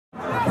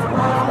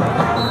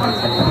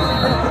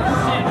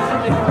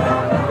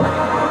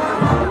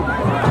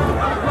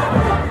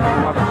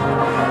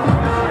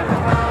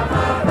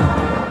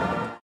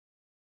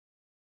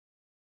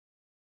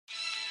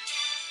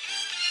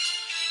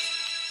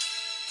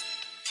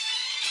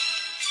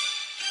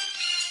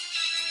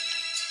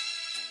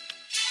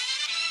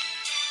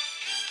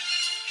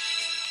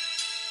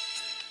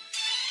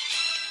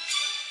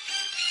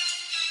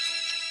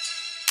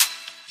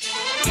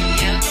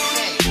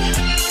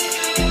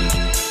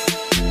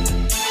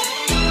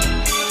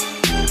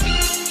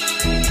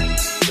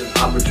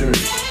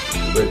Opportunity,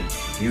 but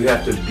you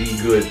have to be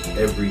good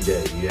every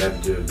day. You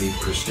have to be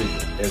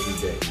precision every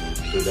day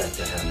for that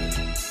to happen.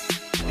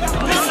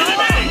 Listen to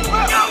me!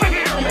 Get over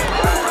here!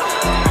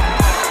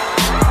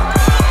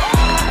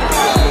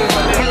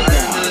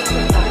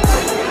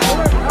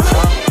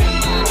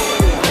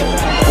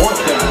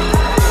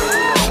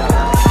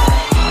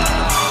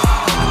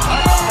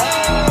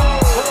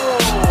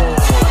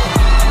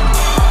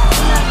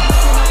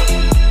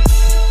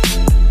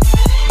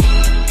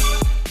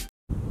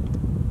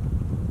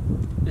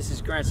 This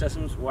is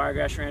Sessums,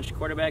 Wiregrass Ranch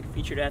quarterback,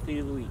 featured athlete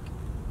of the week.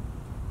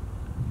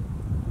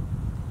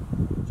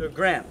 So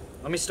Grant,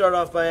 let me start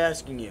off by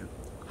asking you,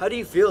 how do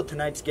you feel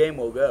tonight's game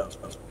will go?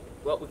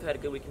 Well, we've had a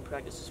good week in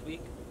practice this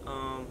week.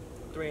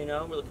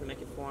 3-0, we're looking to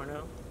make it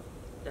 4-0.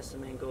 That's the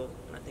main goal,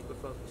 and I think we're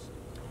focused.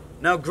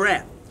 Now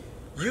Grant,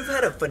 you've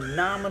had a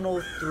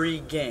phenomenal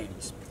 3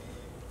 games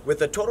with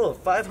a total of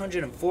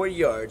 540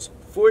 yards,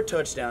 4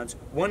 touchdowns,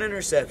 1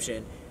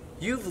 interception.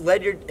 You've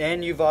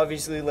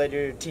obviously led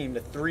your team to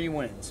 3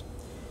 wins.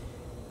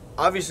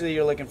 Obviously,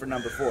 you're looking for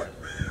number 4.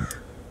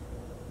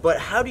 But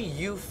how do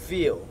you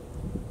feel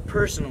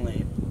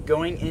personally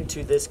going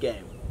into this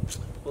game?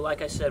 Well,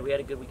 like I said, we had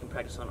a good week in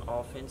practice on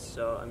offense.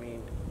 So, I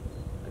mean,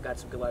 I got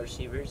some good wide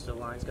receivers. The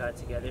lines got it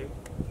together.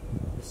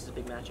 This is a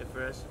big matchup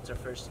for us. It's our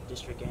first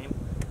district game.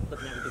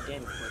 Looking at a good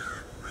game, of course.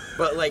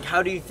 But, like,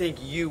 how do you think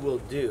you will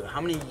do? How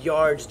many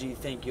yards do you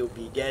think you'll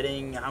be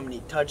getting? How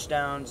many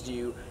touchdowns do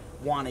you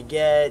want to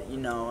get, you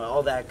know,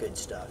 all that good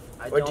stuff?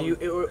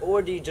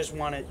 Or do you just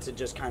want it to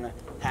just kind of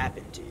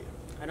happen to you?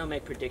 I don't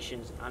make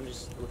predictions. I'm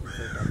just looking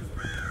for a W.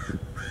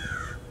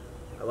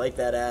 I like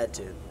that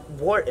attitude.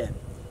 Wharton,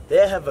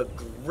 they have a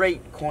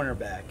great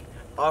cornerback.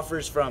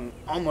 Offers from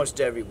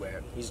almost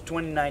everywhere. He's a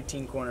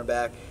 2019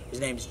 cornerback. His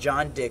name's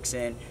John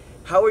Dixon.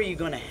 How are you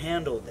going to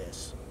handle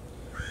this?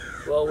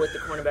 Well, with the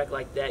cornerback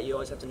like that, you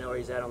always have to know where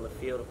he's at on the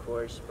field, of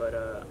course, but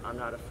I'm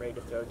not afraid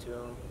to throw to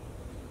him.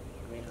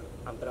 I mean,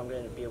 but I'm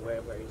going to be aware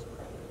of where he's at.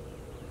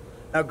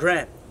 Now,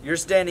 Grant, you're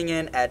standing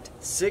in at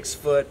 6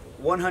 foot,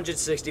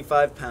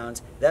 165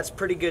 pounds. That's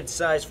pretty good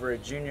size for a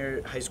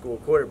junior high school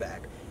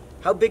quarterback.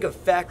 How big a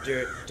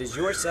factor does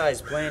your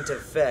size play into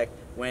effect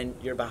when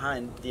you're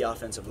behind the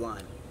offensive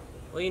line?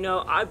 Well, you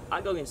know,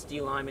 I go against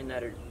D linemen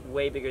that are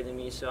way bigger than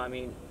me, so, I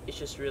mean, it's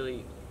just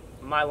really,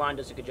 my line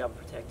does a good job of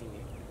protecting me.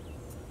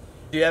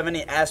 Do you have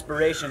any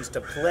aspirations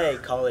to play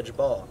college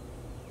ball?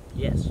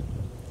 Yes.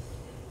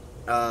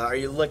 Are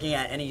you looking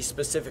at any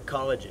specific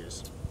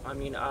colleges? I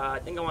mean, I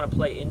think I want to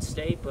play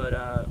in-state, but,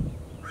 I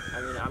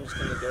mean, I'm just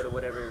going to go to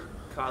whatever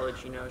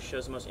college, you know,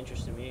 shows the most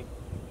interest in me.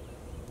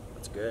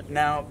 That's good.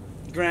 Now,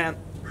 Grant,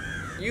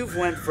 you've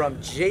went from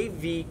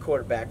JV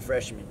quarterback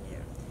freshman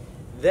year.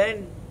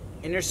 Then,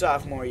 in your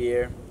sophomore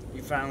year,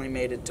 you finally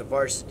made it to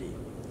varsity.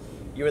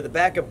 You were the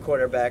backup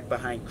quarterback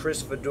behind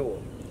Chris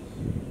Fadul.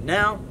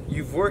 Now,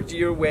 you've worked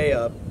your way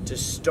up to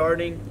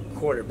starting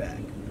quarterback.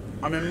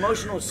 On an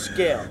emotional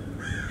scale,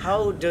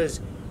 how does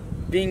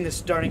being the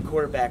starting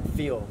quarterback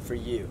feel for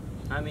you?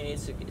 I mean,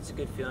 it's a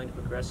good feeling to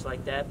progress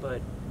like that,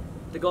 but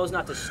the goal is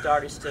not to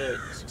start, it's to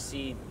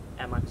succeed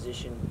at my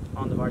position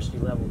on the varsity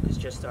level, because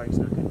just starting is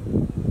not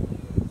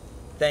good.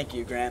 Thank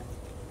you, Grant.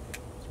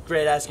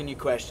 Great asking you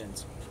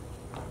questions.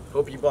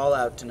 Hope you ball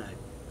out tonight.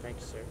 Thank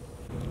you, sir.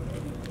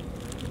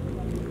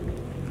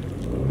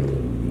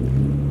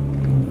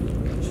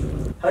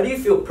 How do you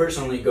feel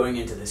personally going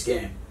into this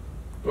game?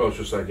 Well, it's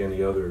just like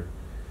any other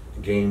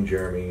game,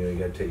 Jeremy. You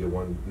got to take it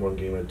one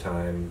game at a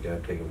time. You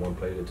got to take it one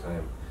play at a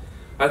time.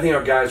 I think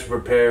our guys were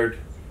prepared.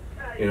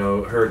 You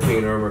know,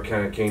 Hurricane Irma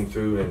kind of came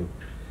through and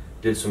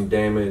did some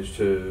damage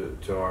to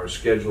our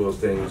schedule of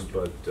things,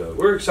 but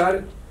we're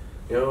excited.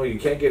 You know, you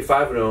can't get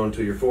 5-0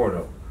 until you're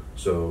 4-0.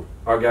 So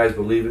our guys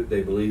believe it.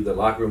 They believe the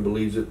locker room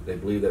believes it. They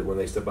believe that when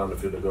they step on the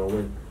field, they're going to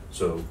win.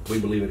 So we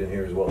believe it in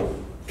here as well.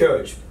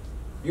 Coach,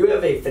 you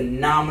have a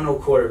phenomenal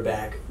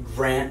quarterback,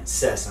 Grant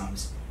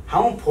Sessums.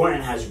 How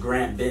important has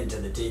Grant been to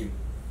the team?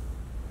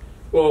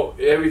 Well,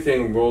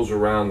 everything rolls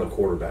around the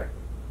quarterback.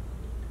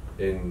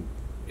 And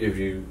if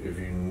you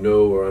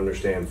know or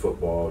understand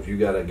football, if you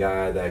got a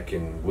guy that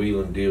can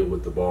wheel and deal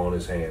with the ball in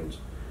his hands,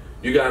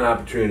 you got an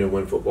opportunity to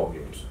win football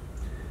games.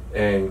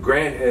 And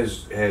Grant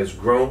has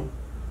grown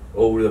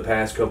over the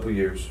past couple of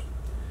years,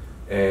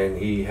 and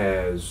he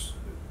has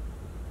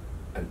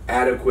an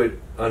adequate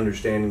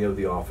understanding of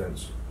the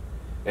offense,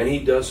 and he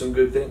does some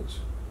good things.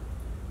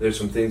 There's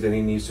some things that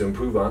he needs to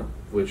improve on,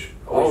 which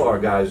all our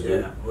guys do.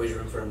 Yeah, always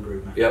room for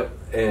improvement. Yep,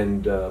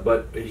 And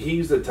but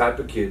he's the type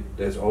of kid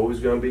that's always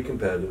going to be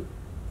competitive.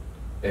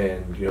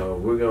 And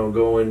we're going to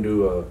go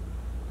into a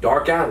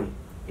dark alley.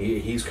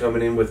 He's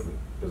coming in with me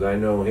because I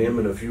know him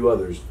and a few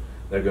others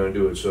that are going to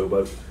do it. So,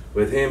 but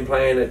with him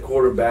playing at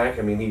quarterback,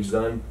 I mean, he's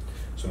done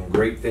some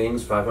great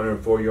things.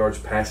 504 yards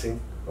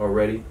passing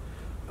already.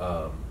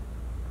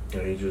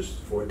 And he just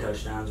 4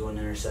 touchdowns, 1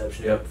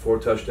 interception. Yep, 4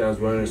 touchdowns,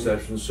 1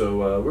 interception.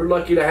 So we're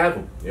lucky to have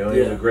him.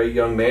 He's a great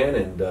young man,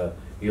 and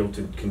he'll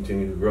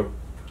continue to grow.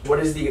 What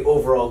is the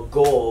overall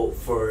goal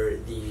for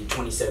the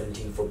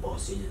 2017 football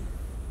season?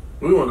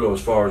 We want to go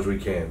as far as we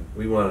can.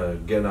 We want to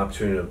get an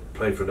opportunity to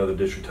play for another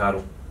district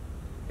title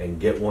and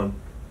get one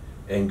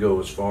and go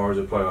as far as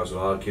the playoffs. A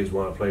lot of kids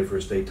want to play for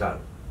a state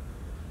title.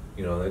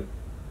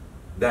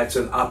 That's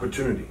an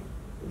opportunity.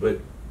 But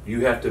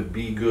you have to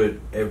be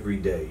good every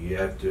day. You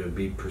have to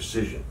be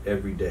precision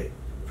every day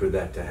for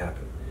that to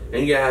happen.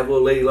 And you got to have a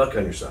little lady luck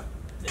on your side.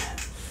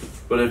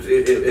 But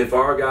if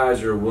our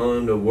guys are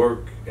willing to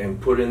work and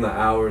put in the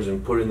hours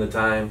and put in the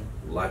time,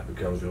 life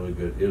becomes really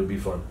good. It'll be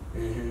fun.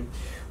 Mm-hmm.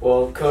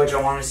 Well, Coach,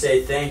 I want to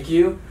say thank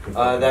you.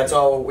 That's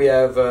all we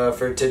have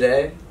for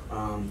today.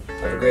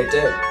 Have a great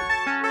day.